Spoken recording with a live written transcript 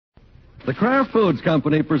The Kraft Foods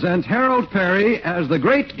Company presents Harold Perry as the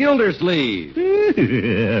Great Gildersleeve.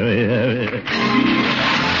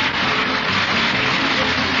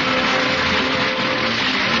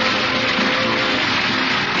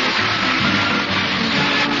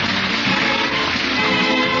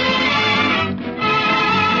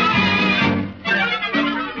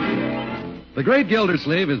 The Great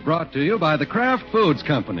Gildersleeve is brought to you by the Kraft Foods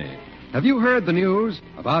Company. Have you heard the news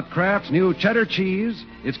about Kraft's new cheddar cheese?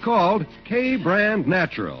 It's called K-Brand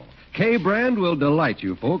Natural. K-Brand will delight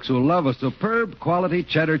you folks who love a superb quality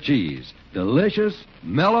cheddar cheese. Delicious,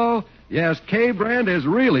 mellow. Yes, K-Brand is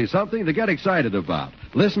really something to get excited about.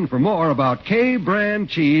 Listen for more about K-Brand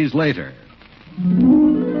cheese later.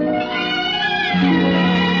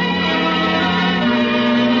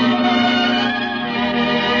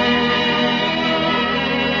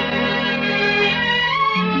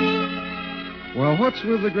 Well, what's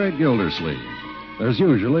with the Great Gildersleeve? There's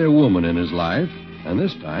usually a woman in his life, and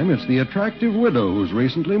this time it's the attractive widow who's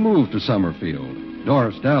recently moved to Summerfield,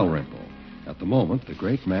 Doris Dalrymple. At the moment, the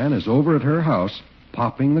great man is over at her house,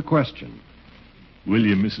 popping the question. Will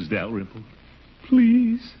you, Mrs. Dalrymple?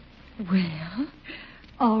 Please? Well,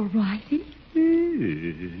 all righty.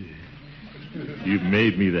 You've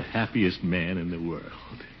made me the happiest man in the world.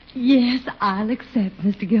 Yes, I'll accept,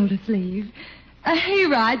 Mr. Gildersleeve. A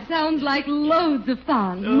hayride sounds like loads of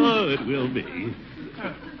fun. Oh, it will be.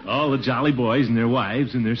 All the jolly boys and their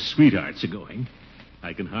wives and their sweethearts are going.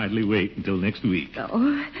 I can hardly wait until next week.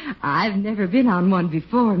 Oh, I've never been on one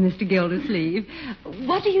before, Mr. Gildersleeve.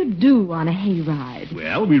 What do you do on a hayride?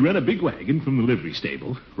 Well, we rent a big wagon from the livery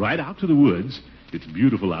stable, right out to the woods. It's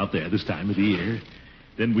beautiful out there this time of the year.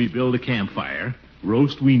 Then we build a campfire,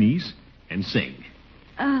 roast weenies, and sing.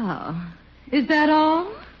 Oh, is that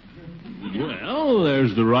all? Well,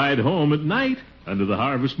 there's the ride home at night under the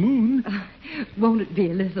harvest moon. Won't it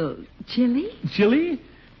be a little chilly? Chilly?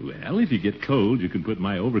 Well, if you get cold, you can put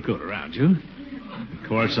my overcoat around you. Of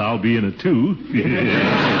course, I'll be in it, too.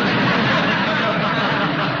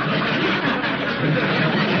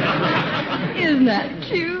 Isn't that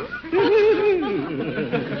cute?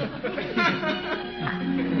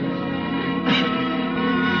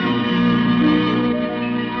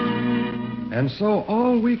 And so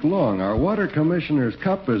all week long, our water commissioner's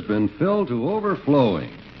cup has been filled to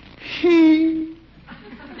overflowing. The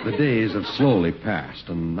days have slowly passed,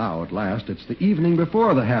 and now at last it's the evening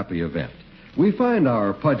before the happy event. We find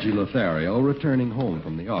our pudgy Lothario returning home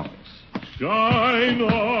from the office. Shine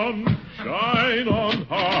on,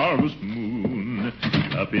 harvest moon.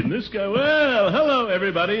 Up in the sky. Well, hello,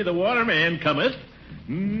 everybody. The waterman cometh.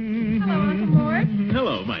 Hello, Uncle Mort.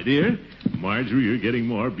 Hello, my dear. Marjorie, you're getting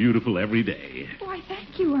more beautiful every day. Why,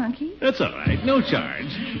 thank you, Unky. That's all right. No charge.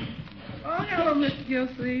 Oh, hello, Mr.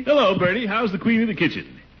 Gildersleeve. Hello, Bertie. How's the queen of the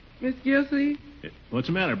kitchen? Miss Gildersleeve? What's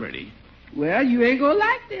the matter, Bertie? Well, you ain't gonna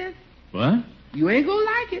like this. What? You ain't gonna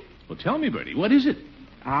like it. Well, tell me, Bertie. What is it?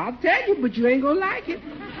 I'll tell you, but you ain't gonna like it.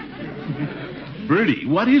 Bertie,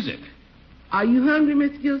 what is it? Are you hungry,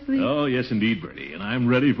 Miss Gildersleeve? Oh, yes, indeed, Bertie. And I'm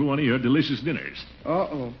ready for one of your delicious dinners.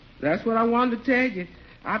 Uh-oh. That's what I wanted to tell you.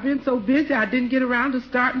 I've been so busy I didn't get around to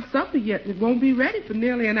starting supper yet. It won't be ready for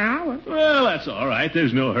nearly an hour. Well, that's all right.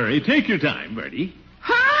 There's no hurry. Take your time, Bertie.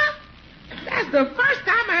 Huh? That's the first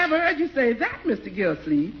time I ever heard you say that, Mr.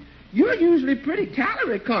 Gildersleeve. You're usually pretty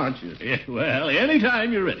calorie conscious. Yeah, well,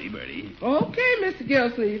 anytime you're ready, Bertie. Okay, Mr.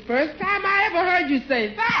 Gildersleeve. First time I ever heard you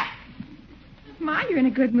say that. My, you're in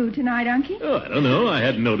a good mood tonight, Unky. Oh, I don't know. I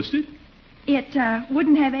hadn't noticed it. It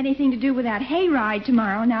wouldn't have anything to do with that hayride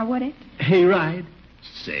tomorrow, now would it? Hayride?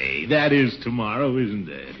 Say, that is tomorrow, isn't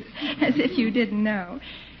it? As if you didn't know.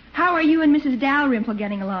 How are you and Mrs. Dalrymple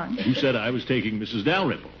getting along? You said I was taking Mrs.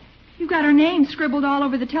 Dalrymple. You've got her name scribbled all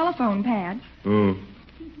over the telephone pad. Oh.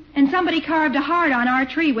 And somebody carved a heart on our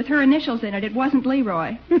tree with her initials in it. It wasn't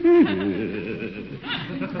Leroy.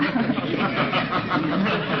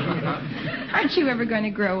 Aren't you ever going to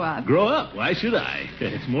grow up? Grow up? Why should I?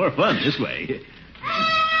 It's more fun this way.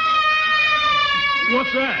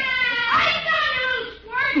 What's that?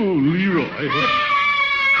 Oh, Leroy.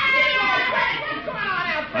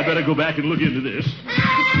 I better go back and look into this.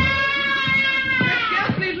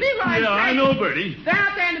 Gildersleeve, Leroy. Yeah, I know, Bertie. They're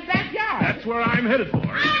out there in the backyard. That's where I'm headed for.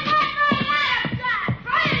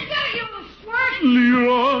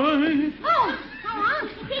 Leroy! Oh,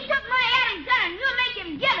 he took my Adam's gun, and you'll make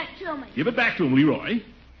him give it to me. Give it back to him, Leroy.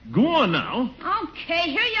 Go on now. Okay,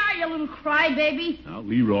 here you are, you little crybaby. Now,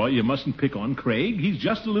 Leroy, you mustn't pick on Craig. He's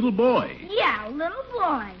just a little boy. Yeah, little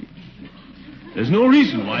boy. There's no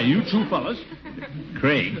reason why you two fellas...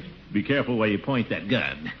 Craig, Be careful where you point that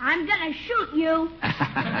gun. I'm gonna shoot you.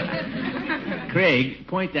 Craig,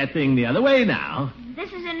 point that thing the other way now. This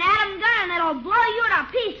is an atom gun and it'll blow you to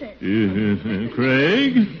pieces.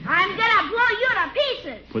 Craig? I'm gonna blow you to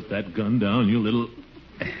pieces. Put that gun down, you little...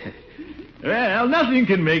 Well, nothing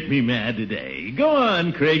can make me mad today. Go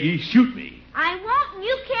on, Craigie, shoot me. I won't and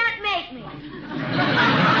you can't make me.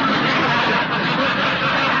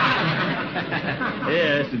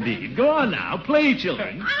 Yes, indeed. Go on now. Play,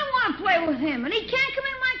 children. I don't want to play with him, and he can't come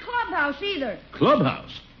in my clubhouse either.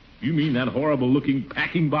 Clubhouse? You mean that horrible-looking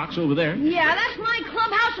packing box over there? Yeah, that's my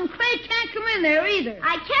clubhouse, and Craig can't come in there either.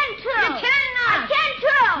 I can too. You cannot. I can too.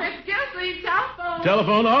 Mr. Gildersleeve, telephone.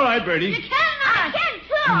 Telephone? All right, Bertie. You cannot. I can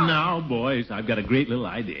too. Now, boys, I've got a great little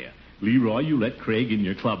idea. Leroy, you let Craig in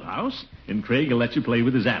your clubhouse, and Craig will let you play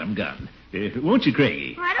with his atom gun. Won't you,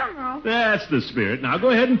 Craigie? I don't know. That's the spirit. Now,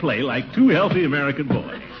 go ahead and play like two healthy American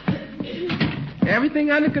boys. Everything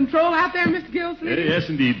under control out there, Mr. Gildersleeve? Yes,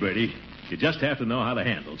 indeed, Bertie. You just have to know how to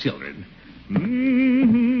handle children.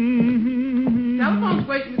 Telephone's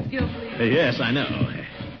waiting, Mr. Gildersleeve. Yes, I know.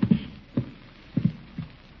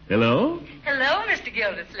 Hello? Hello, Mr.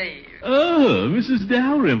 Gildersleeve. Oh, Mrs.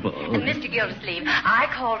 Dalrymple. Mr. Gildersleeve, I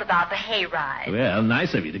called about the hayride. Well,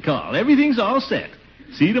 nice of you to call. Everything's all set.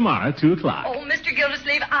 See you tomorrow, 2 o'clock. Oh, Mr.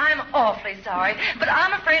 Gildersleeve, I'm awfully sorry, but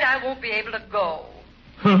I'm afraid I won't be able to go.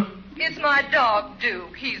 Huh? It's my dog,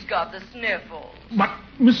 Duke. He's got the sniffles. But,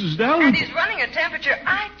 Mrs. Dalrymple... And he's running a temperature.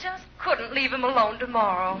 I just couldn't leave him alone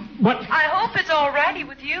tomorrow. But... I hope it's all righty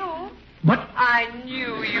with you. But... I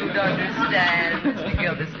knew you'd understand, Mr.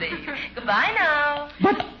 Gildersleeve. Goodbye now.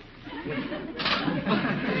 But...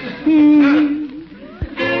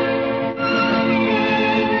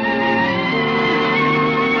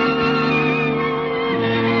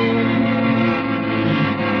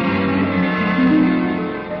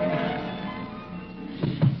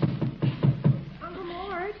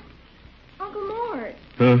 Uncle Mort.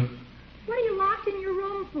 Huh? What are you locked in your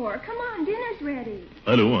room for? Come on, dinner's ready.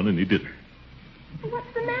 I don't want any dinner.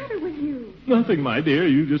 What's the matter with you? Nothing, my dear.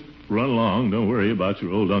 You just run along. Don't worry about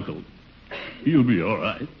your old uncle. He'll be all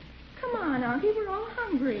right. Come on, Unky, we're all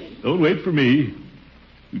hungry. Don't wait for me.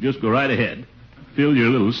 You just go right ahead. Fill your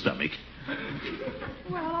little stomach.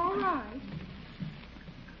 Well, all right.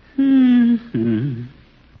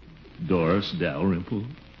 Doris Dalrymple,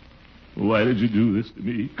 why did you do this to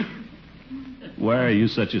me? Why are you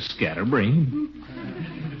such a scatterbrain?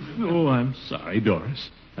 Oh, I'm sorry, Doris.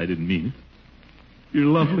 I didn't mean it. You're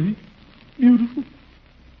lovely, beautiful.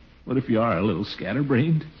 What if you are a little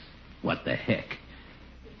scatterbrained? What the heck?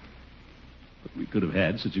 But we could have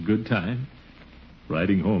had such a good time.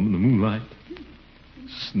 Riding home in the moonlight.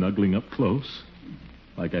 Snuggling up close.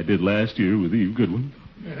 Like I did last year with Eve Goodwin.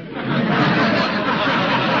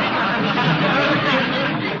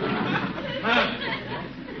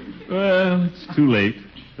 Well, it's too late.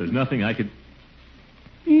 There's nothing I could...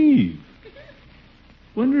 Eve.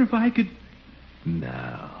 Wonder if I could...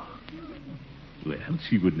 No. Well,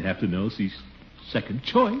 she wouldn't have to know she's second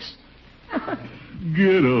choice.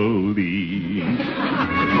 Good old Eve.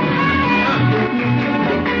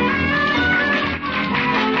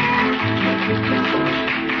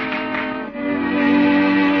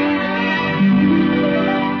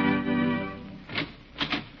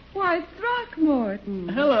 Why, Throckmorton.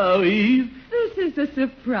 Hello, Eve. This is a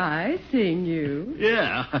surprise, seeing you.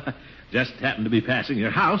 Yeah. Just happened to be passing your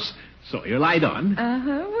house. Saw your light on.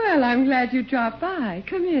 Uh-huh. Well, I'm glad you dropped by.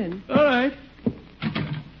 Come in. All right.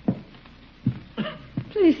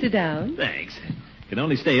 Please sit down. Thanks. Can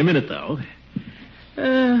only stay a minute, though.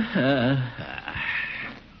 How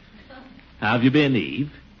have you been,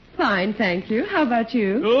 Eve? Fine, thank you. How about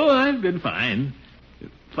you? Oh, I've been fine.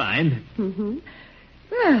 Fine. Mm-hmm.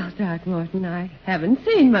 Well, Throckmorton, I haven't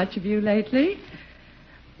seen much of you lately.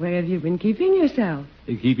 Where have you been keeping yourself?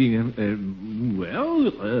 Keeping,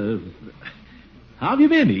 how have you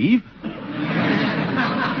been, Eve?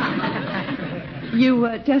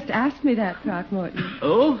 You just asked me that, Throckmorton.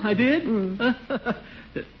 Oh, I did? Mm.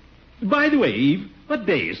 By the way, Eve, what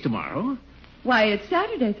day is tomorrow? Why, it's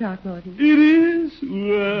Saturday, Throckmorton. It is?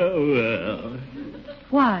 Well.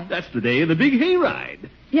 Why? That's the day of the big hayride.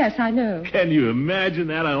 Yes, I know. Can you imagine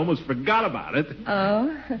that? I almost forgot about it.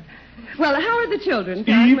 Oh. Well, how are the children, Eve,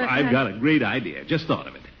 Throckmorton? I've got a great idea. Just thought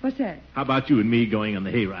of it. What's that? How about you and me going on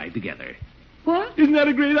the hayride together? What? Isn't that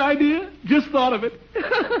a great idea? Just thought of it.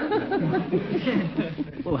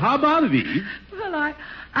 Well, how about it, Eve? Well, I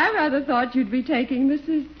rather thought you'd be taking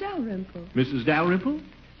Mrs. Dalrymple. Mrs. Dalrymple?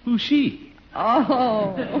 Who's she?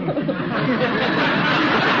 Oh.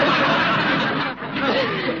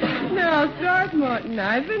 Well, Throckmorton,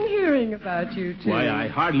 I've been hearing about you, too. Why, I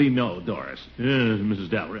hardly know, Doris.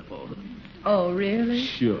 Mrs. Dalrymple. Oh, really?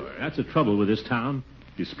 Sure. That's the trouble with this town.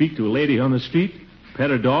 You speak to a lady on the street,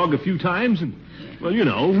 pet a dog a few times, and, well, you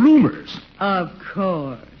know, rumors. Of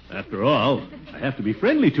course. After all, I have to be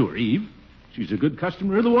friendly to her, Eve. She's a good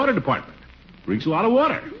customer of the water department. Drinks a lot of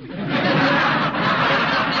water.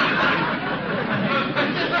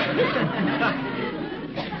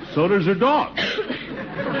 So does her dog.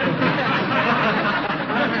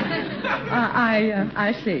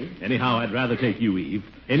 I see. Anyhow, I'd rather take you, Eve,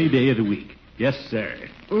 any day of the week. Yes, sir.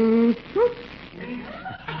 Mm-hmm.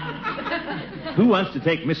 Who wants to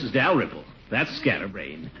take Mrs. Dalrymple? That's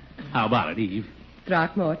scatterbrain. How about it, Eve?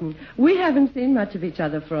 Throckmorton, we haven't seen much of each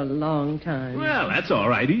other for a long time. Well, that's all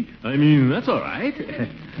righty. I mean, that's all right.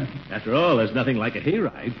 After all, there's nothing like a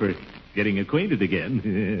hayride for getting acquainted again.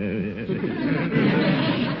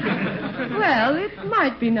 Well, it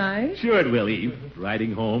might be nice. Sure it will, Eve.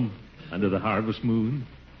 Riding home under the harvest moon.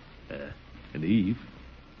 And Eve,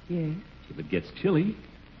 Yes? if it gets chilly,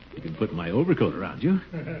 you can put my overcoat around you.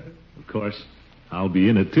 Of course, I'll be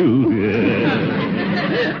in it, too.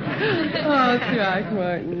 Oh,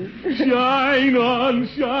 Throckmorton. Shine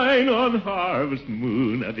on, harvest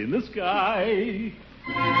moon up in the sky.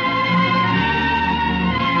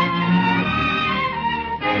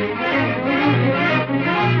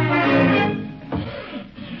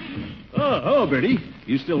 Oh, Bertie.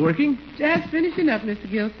 You still working? Just finishing up, Mr.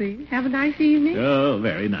 Gildersleeve. Have a nice evening. Oh,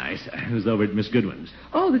 very nice. I was over at Miss Goodwin's.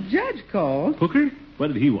 Oh, the judge called. Hooker? What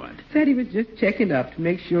did he want? Said he was just checking up to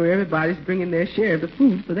make sure everybody's bringing their share of the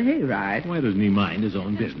food for the hayride. Why doesn't he mind his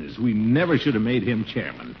own business? We never should have made him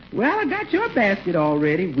chairman. Well, I got your basket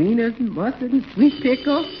already. Wieners and mustard and sweet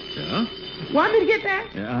pickle. Yeah? Want me to get that?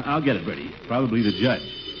 Yeah, I'll get it, Bertie. Probably the judge.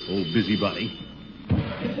 Old busybody.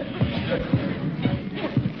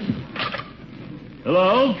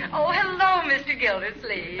 Hello? Oh, hello, Mr.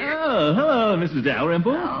 Gildersleeve. Oh, hello, Mrs.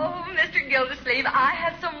 Dalrymple. Oh, Mr. Gildersleeve, I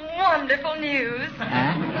have some wonderful news.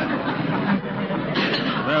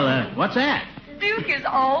 Well, what's that? Duke is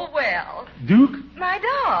all well. Duke? My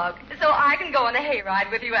dog. So I can go on the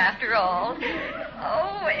hayride with you after all.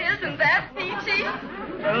 Oh, isn't that peachy?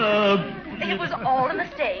 It was all a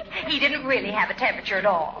mistake. He didn't really have a temperature at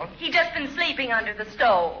all. He'd just been sleeping under the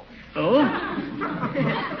stove. Oh?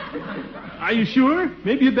 Are you sure?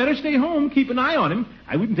 Maybe you'd better stay home. Keep an eye on him.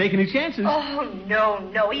 I wouldn't take any chances. Oh,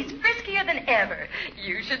 no. He's friskier than ever.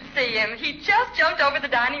 You should see him. He just jumped over the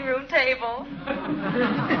dining room table.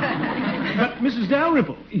 But, Mrs.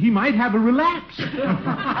 Dalrymple, he might have a relapse.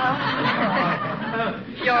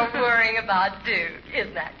 You're worrying about Duke.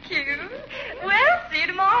 Isn't that cute? Well, see you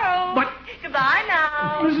tomorrow. But... Goodbye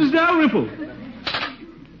now. Mrs. Dalrymple.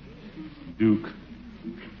 Duke.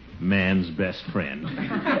 Man's best friend.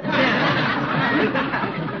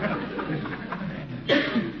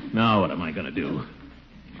 Now what am I going to do?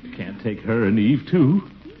 Can't take her and Eve, too.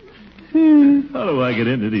 How do I get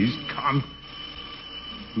into these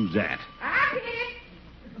Who's that?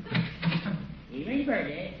 Evening,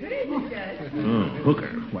 Bertie. Good evening, Judge. Oh,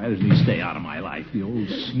 Hooker. Why doesn't he stay out of my life? The old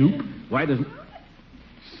snoop. Why doesn't...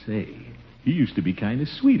 Say, he used to be kind of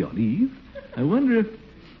sweet on Eve. I wonder if...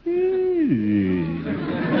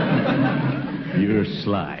 You're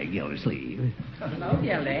sly, Gildersleeve. Hello,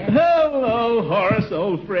 Gildy. Hello, Horace,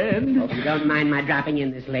 old friend. Hope you don't mind my dropping in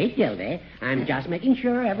this late, Gildy. I'm just making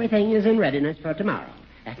sure everything is in readiness for tomorrow.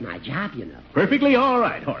 That's my job, you know. Perfectly all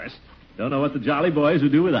right, Horace. Don't know what the Jolly Boys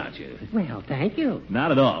would do without you. Well, thank you.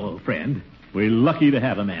 Not at all, old friend. We're lucky to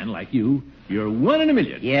have a man like you. You're one in a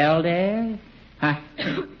million. Gildy. Huh?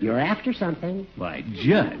 You're after something. Why,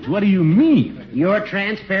 Judge, what do you mean? You're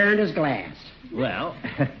transparent as glass. Well,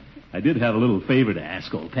 I did have a little favor to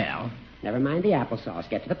ask, old pal. Never mind the applesauce.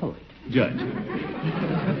 Get to the point. Judge,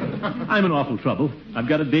 I'm in awful trouble. I've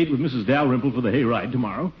got a date with Mrs. Dalrymple for the hayride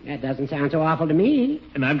tomorrow. That doesn't sound so awful to me.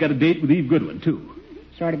 And I've got a date with Eve Goodwin, too.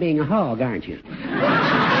 Sort of being a hog, aren't you?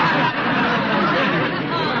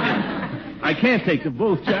 I can't take them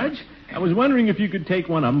both, Judge. I was wondering if you could take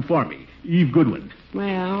one of them for me. Eve Goodwin.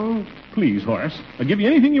 Well... Please, Horace. I'll give you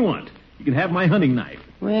anything you want. You can have my hunting knife.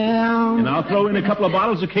 Well... And I'll throw in a couple of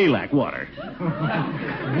bottles of Kalak water.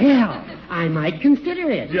 Well, I might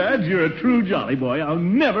consider it. Judge, you're a true jolly boy. I'll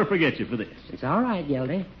never forget you for this. It's all right,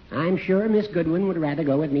 Gildy. I'm sure Miss Goodwin would rather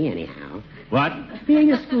go with me anyhow. What?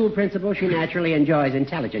 Being a school principal, she naturally enjoys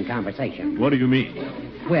intelligent conversation. What do you mean?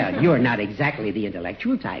 Well, you're not exactly the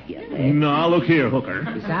intellectual type, Gildy. No, look here, Hooker.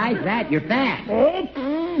 Besides that, you're fat. Oh.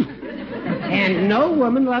 And no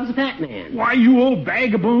woman loves a fat man. Why, you old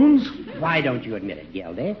bag of bones? Why don't you admit it,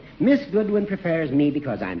 Gildy? Miss Goodwin prefers me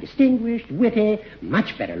because I'm distinguished, witty,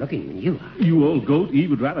 much better looking than you are. You old goat,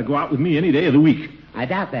 Eve would rather go out with me any day of the week. I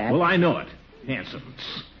doubt that. Well, I know it. Handsome.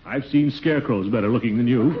 I've seen scarecrows better looking than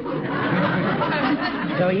you.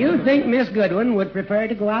 So you think Miss Goodwin would prefer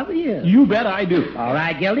to go out with you? You bet I do. All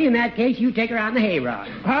right, Gildy, in that case, you take her on the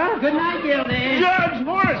hayride. Huh? Good night, Gildy. Judge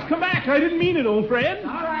Morris, come back. I didn't mean it, old friend.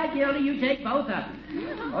 All right, Gildy, you take both of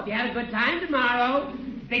them. Hope you have a good time tomorrow.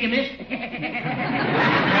 Bigamist.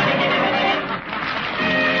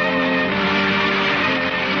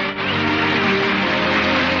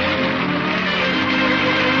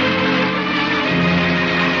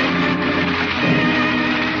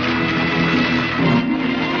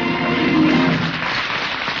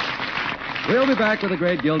 We'll be back with the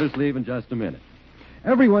great Gildersleeve in just a minute.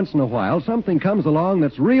 Every once in a while, something comes along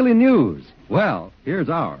that's really news. Well, here's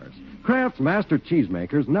ours. Kraft's master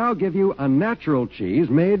cheesemakers now give you a natural cheese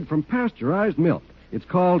made from pasteurized milk. It's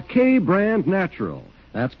called K-Brand Natural.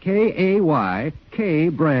 That's K-A-Y,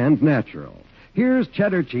 K-Brand Natural. Here's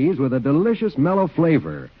cheddar cheese with a delicious mellow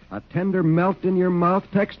flavor, a tender melt-in-your-mouth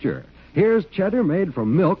texture. Here's cheddar made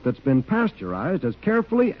from milk that's been pasteurized as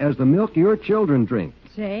carefully as the milk your children drink.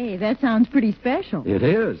 Say, that sounds pretty special. It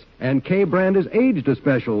is. And K-Brand is aged a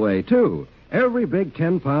special way, too. Every big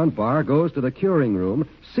 10-pound bar goes to the curing room,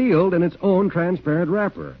 sealed in its own transparent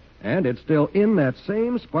wrapper. And it's still in that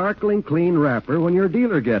same sparkling clean wrapper when your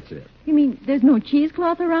dealer gets it. You mean there's no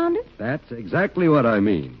cheesecloth around it? That's exactly what I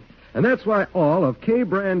mean. And that's why all of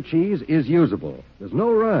K-Brand cheese is usable. There's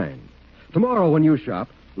no rind. Tomorrow when you shop,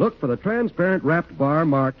 look for the transparent wrapped bar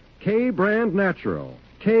marked K-Brand Natural.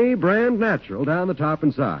 K-Brand Natural down the top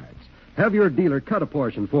and sides. Have your dealer cut a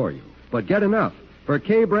portion for you, but get enough, for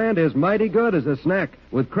K-Brand is mighty good as a snack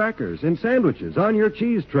with crackers and sandwiches on your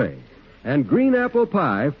cheese tray. And green apple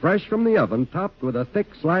pie, fresh from the oven, topped with a thick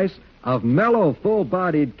slice of mellow,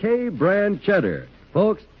 full-bodied K-Brand cheddar.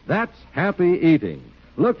 Folks, that's happy eating.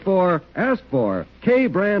 Ask for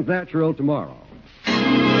K-Brand Natural tomorrow.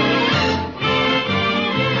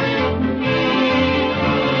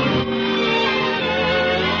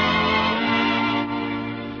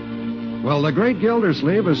 Well, the great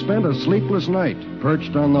Gildersleeve has spent a sleepless night,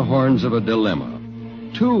 perched on the horns of a dilemma.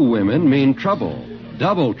 Two women mean trouble,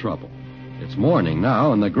 double trouble. It's morning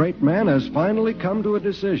now, and the great man has finally come to a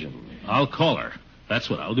decision. I'll call her. That's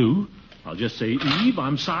what I'll do. I'll just say, Eve,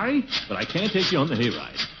 I'm sorry, but I can't take you on the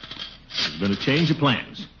hayride. There's been a change of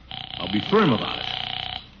plans. I'll be firm about it.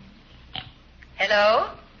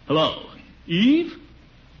 Hello? Hello. Eve?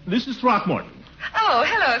 This is Throckmorton. Oh,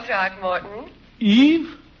 hello, Throckmorton.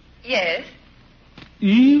 Eve? Yes?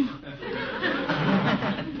 Eve?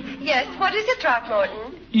 Yes, what is it,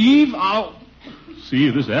 Throckmorton? Eve, I'll see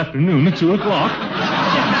you this afternoon at 2 o'clock.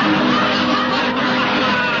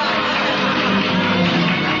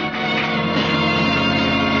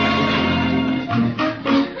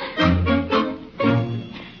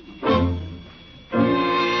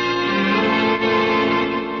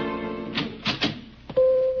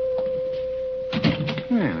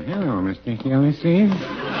 Well, hello, Mr. Gildersleeve.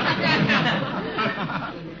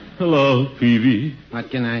 Hello, Peavy.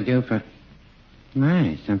 What can I do for...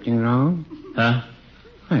 My, something wrong? Huh?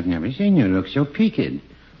 I've never seen you look so peaked.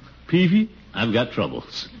 Peavy, I've got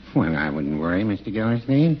troubles. Well, I wouldn't worry, Mr.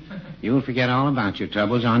 Gildersleeve. You'll forget all about your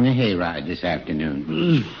troubles on the hayride this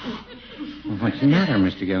afternoon. What's the matter,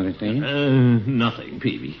 Mr. Gildersleeve? Nothing,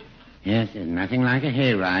 Peavy. Yes, there's nothing like a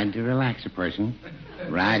hayride to relax a person.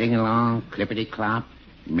 Riding along, clippity-clop,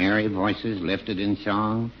 merry voices lifted in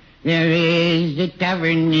song. There is a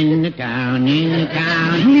tavern in the town,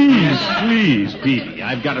 Please, Peavy.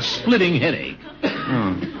 I've got a splitting headache.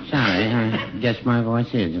 Oh, sorry. I guess my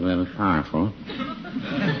voice is a little powerful.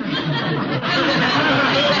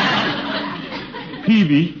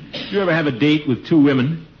 Peavy, did you ever have a date with two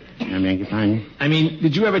women? I beg your pardon? I mean,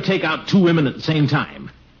 did you ever take out two women at the same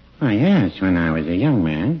time? Oh, yes, when I was a young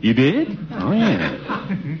man. You did? Oh, yes.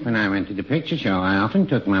 When I went to the picture show, I often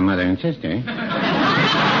took my mother and sister.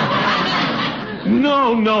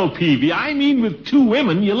 No, Peavy. I mean with two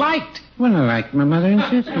women you liked. Well, I liked my mother and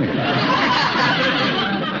sister.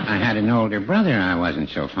 I had an older brother I wasn't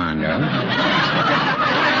so fond of.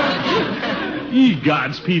 Ye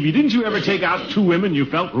gods, Peavy, didn't you ever take out two women you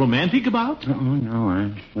felt romantic about? Oh, no, I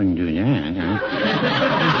wouldn't do that.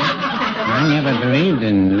 I never believed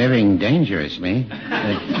in living dangerously.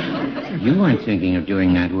 But you weren't thinking of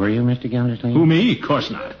doing that, were you, Mr. Gildersleeve? Who, me? Of course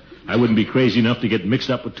not. I wouldn't be crazy enough to get mixed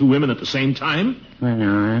up with two women at the same time. Well,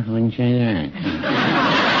 no, I wouldn't say that.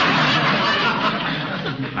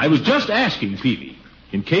 I was just asking, Peavy,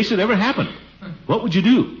 in case it ever happened. What would you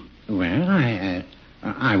do? Well,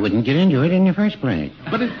 I wouldn't get into it in the first place.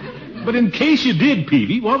 But in case you did,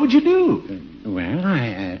 Peavy, what would you do? Well,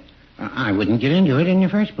 I wouldn't get into it in the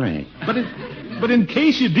first place. But in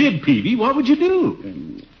case you did, Peavy, what would you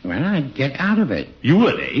do? Well, I'd get out of it. You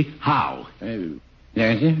would, eh? How?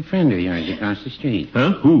 There's a friend of yours across the street.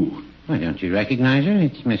 Huh? Who? Why, don't you recognize her?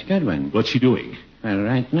 It's Miss Goodwin. What's she doing? Well,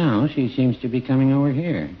 right now, she seems to be coming over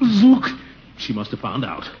here. Zook! She must have found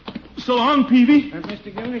out. So long, Peavy.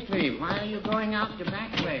 Mr. Gildersleeve, why are you going out the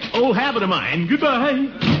back way? Old habit of mine. Goodbye.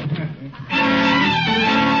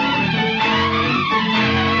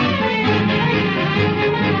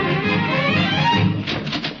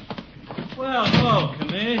 Well, hello,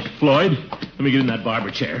 Commish. Floyd, let me get in that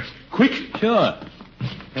barber chair. Quick. Sure.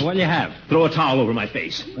 Hey, what'll you have? Throw a towel over my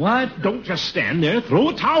face. What? Don't just stand there. Throw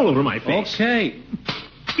a towel over my face. Okay.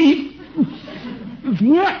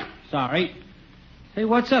 What? Sorry. Hey,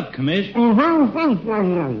 what's up, Commish? Who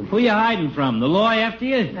you hiding from? The law after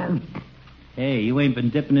you? Hey, you ain't been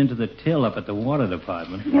dipping into the till up at the water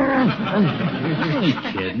department. You ain't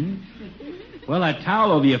kidding. Well, that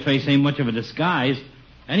towel over your face ain't much of a disguise.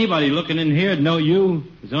 Anybody looking in here'd know you.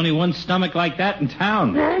 There's only one stomach like that in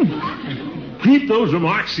town. Keep those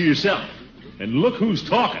remarks to yourself. And look who's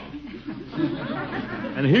talking.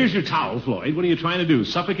 And here's your towel, Floyd. What are you trying to do,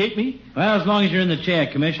 suffocate me? Well, as long as you're in the chair,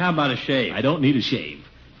 Commish, how about a shave? I don't need a shave.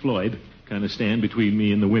 Floyd, kind of stand between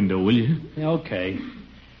me and the window, will you? Okay.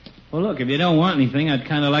 Well, look, if you don't want anything, I'd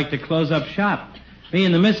kind of like to close up shop. Me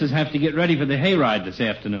and the missus have to get ready for the hayride this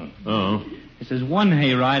afternoon. Oh. This is one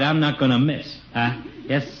hayride I'm not going to miss. Huh?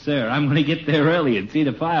 Yes, sir. I'm going to get there early and see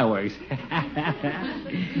the fireworks.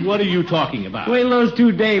 What are you talking about? Wait till those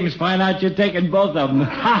two dames find out you're taking both of them.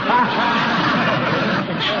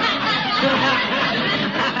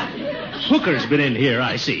 Hooker's been in here,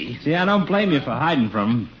 I see. See, I don't blame you for hiding from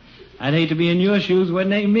them. I'd hate to be in your shoes when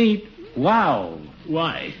they meet. Wow.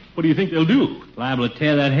 Why? What do you think they'll do? Liable to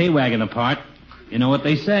tear that hay wagon apart. You know what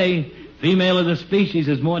they say. Female of the species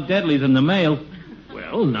is more deadly than the male.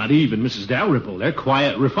 Well, not even Mrs. Dalrymple. They're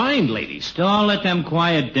quiet, refined ladies. Don't let them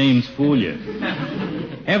quiet dames fool you.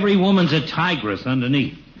 Every woman's a tigress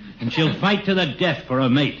underneath, and she'll fight to the death for a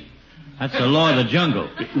mate. That's the law of the jungle.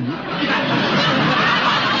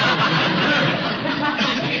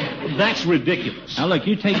 That's ridiculous. Now, look,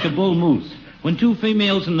 you take the bull moose. When two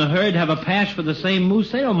females in the herd have a pass for the same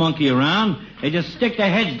moose, they don't monkey around. They just stick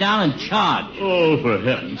their heads down and charge. Oh, for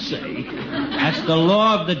heaven's sake. That's the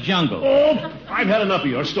law of the jungle. Oh, I've had enough of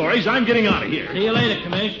your stories. I'm getting out of here. See you later,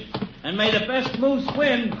 Commish. And may the best moose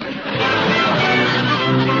win.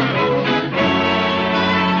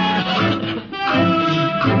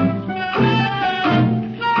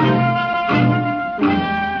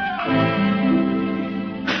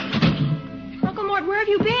 Uncle Mort, where have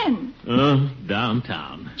you been?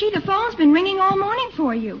 Downtown. Gee, the phone's been ringing all morning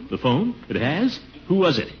for you. The phone? It has? Who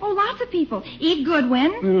was it? Oh, lots of people. Eve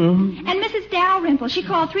Goodwin. And Mrs. Dalrymple. She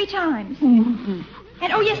called 3 times. And,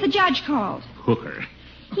 oh, yes, the judge called. Hooker.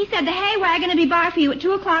 He said the hay wagon will be by for you at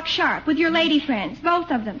 2 o'clock sharp with your lady friends, both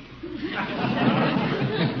of them.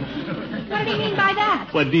 What did he mean by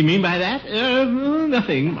that? What did he mean by that?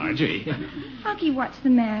 Nothing, Marjorie. Unky, what's the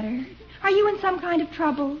matter? Are you in some kind of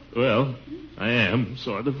trouble? Well, I am,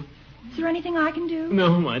 sort of. Is there anything I can do?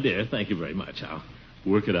 No, my dear, thank you very much. I'll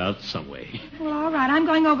work it out some way. Well, all right. I'm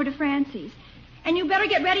going over to Francie's. And you better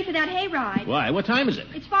get ready for that hayride. Why? What time is it?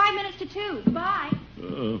 It's 5 minutes to 2. Goodbye.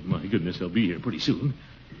 Oh, my goodness, they'll be here pretty soon.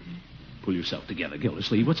 Pull yourself together,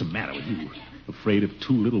 Gildersleeve. What's the matter with you? Afraid of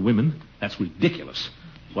 2 little women? That's ridiculous.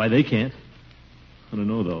 Why they can't? I don't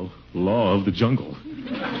know, though. Law of the jungle.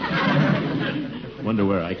 Wonder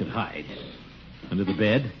where I could hide. Under the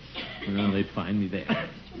bed? Well, they'd find me there.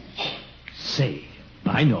 Say,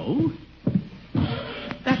 I know.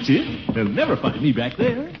 That's it. They'll never find me back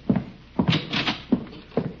there.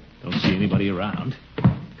 Don't see anybody around.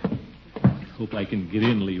 Hope I can get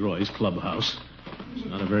in Leroy's clubhouse. It's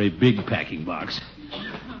not a very big packing box.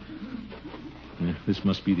 This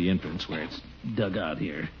must be the entrance where it's dug out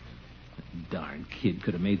here. That darn kid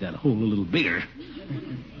could have made that hole a little bigger.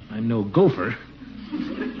 I'm no gopher.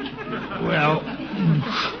 Well,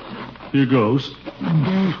 here goes.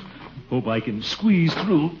 Hope I can squeeze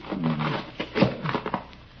through.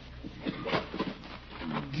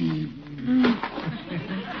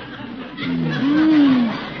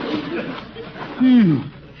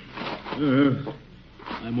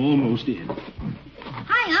 I'm almost in.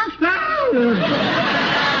 Hi, Unc.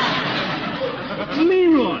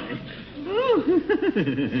 Leroy.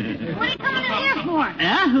 What are you coming in here for?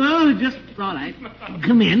 Well, just thought I'd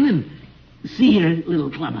come in and see your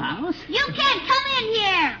little clubhouse. You can't come in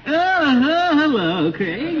here. Oh, hello,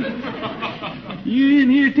 Craig. You in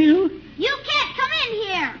here, too? You can't come in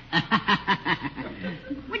here.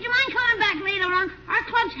 Would you mind coming back later on? Our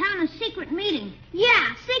club's having a secret meeting.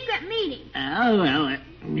 Yeah, secret meeting. Oh, well,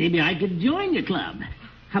 maybe I could join your club.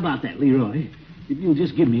 How about that, Leroy? If you'll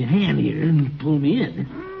just give me a hand here and pull me in.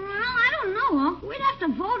 Well, I don't know, Unc. We'd have to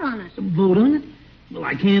vote on it. Vote on it? Well,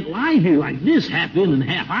 I can't lie here like this, half in and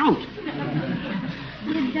half out.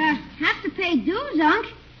 You'd have to pay dues, Unc.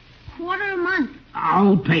 Quarter a month.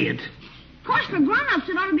 I'll pay it. Of course, for grown-ups,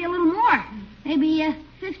 it ought to be a little more. Maybe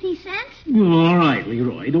 50 cents? All right,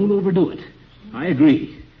 Leroy, don't overdo it. I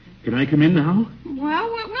agree. Can I come in now? Well,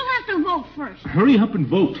 we'll have to vote first. Hurry up and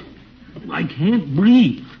vote. I can't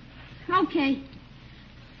breathe. Okay.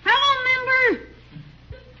 Fellow member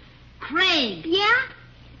Craig. Yeah?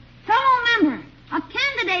 Fellow member, a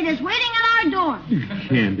candidate is waiting at our door.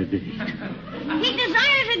 Candidate. He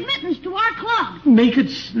desires admittance to our club. Make it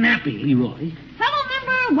snappy, Leroy. Fellow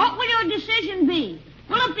member, what will your decision be?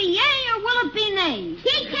 Will it be yay or will it be nay?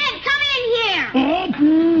 He can't come in here. Oh,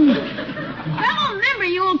 Fellow member,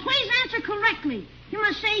 you will please answer correctly. You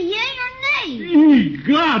must say yay or nay.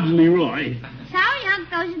 God, Leroy. Sorry, Unc,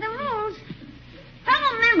 those are the rules.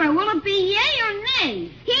 Fellow member, will it be yay or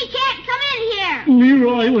nay? He can't come in here.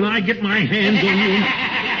 Leroy, when I get my hands on you.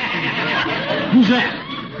 Who's that?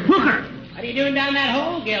 Hooker. What are you doing down that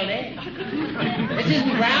hole, Gildy? This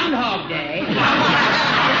isn't Groundhog Day.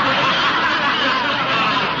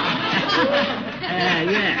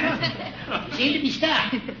 Yeah. You seem to be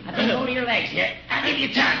stuck. I'll take hold of your legs here. I'll give you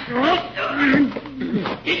a tug.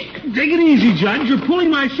 Take it easy, Judge. You're pulling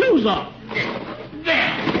my shoes off.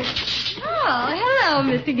 There. Oh, hello,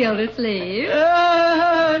 Mr. Gildersleeve.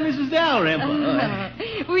 Mrs.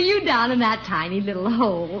 Dalrymple. Were you down in that tiny little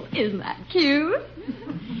hole? Isn't that cute?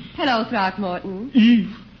 Hello, Throckmorton.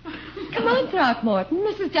 Eve. Come on, Throckmorton.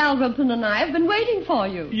 Mrs. Dalrymple and I have been waiting for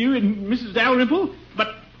you. You and Mrs. Dalrymple?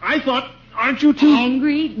 But I thought, aren't you two...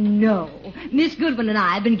 Angry? No. Miss Goodwin and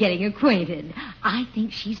I have been getting acquainted. I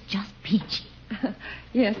think she's just peachy.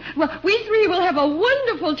 Yes. Well, we three will have a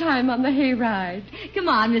wonderful time on the hayride. Come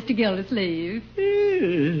on, Mr. Gildersleeve.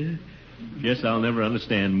 Guess I'll never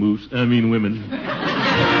understand women.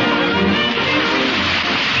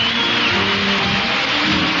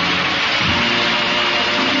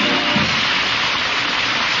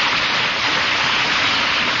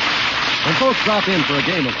 When folks drop in for a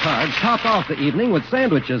game of cards, top off the evening with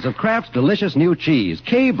sandwiches of Kraft's delicious new cheese,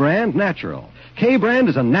 K-Brand Natural. K-Brand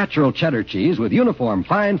is a natural cheddar cheese with uniform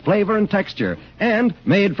fine flavor and texture and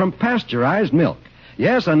made from pasteurized milk.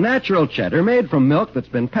 Yes, a natural cheddar made from milk that's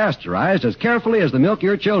been pasteurized as carefully as the milk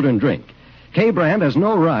your children drink. K-Brand has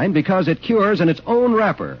no rind because it cures in its own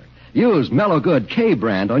wrapper. Use Mellow Good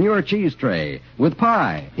K-Brand on your cheese tray, with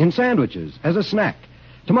pie, in sandwiches, as a snack.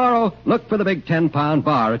 Tomorrow, look for the big 10-pound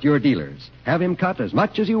bar at your dealer's. Have him cut as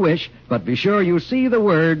much as you wish, but be sure you see the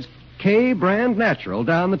words K-Brand Natural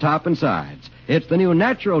down the top and sides. It's the new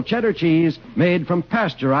natural cheddar cheese made from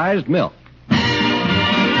pasteurized milk.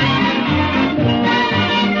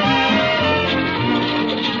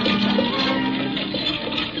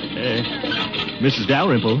 Mrs.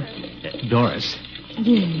 Dalrymple. Doris.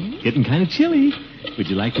 Yes? Getting kind of chilly. Would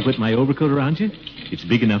you like to put my overcoat around you? It's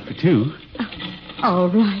big enough for two. All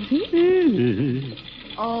righty.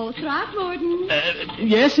 Oh, Throckmorton.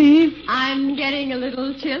 Yes, Eve? I'm getting a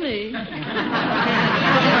little chilly.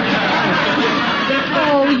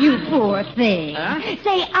 Oh, you poor thing.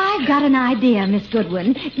 Say, I've got an idea, Miss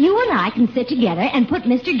Goodwin. You and I can sit together and put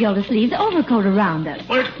Mr. Gildersleeve's overcoat around us.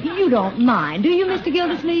 What? You don't mind, do you, Mr.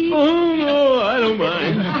 Gildersleeve? Oh, no, I don't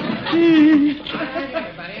mind. All right,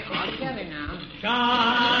 everybody, all together now.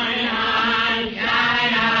 Shine on,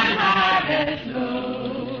 harvest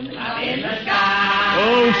moon, up in the sky.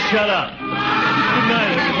 Oh, shut up. Good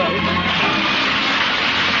night, everybody.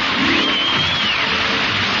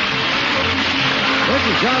 This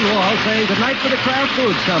is John Wall saying goodnight for the Kraft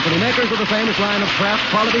Foods Company, makers of the famous line of Kraft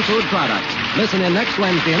quality food products. Listen in next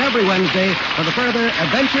Wednesday and every Wednesday for the further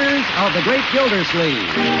adventures of the great Gildersleeve.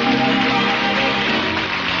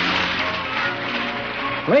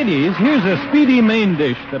 Ladies, here's a speedy main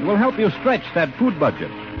dish that will help you stretch that food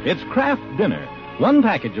budget. It's Kraft Dinner. One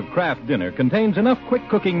package of Kraft Dinner contains enough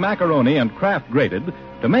quick-cooking macaroni and Kraft grated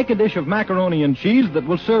to make a dish of macaroni and cheese that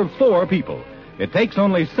will serve 4 people. It takes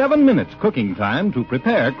only 7 minutes cooking time to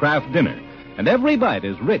prepare Kraft Dinner, and every bite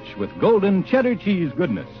is rich with golden cheddar cheese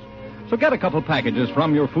goodness. So get a couple packages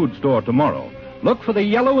from your food store tomorrow. Look for the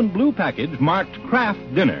yellow and blue package marked Kraft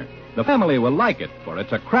Dinner. The family will like it, for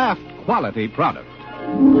it's a Kraft quality product.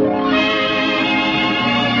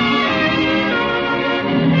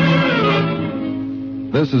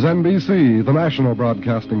 This is NBC, the national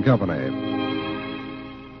broadcasting company.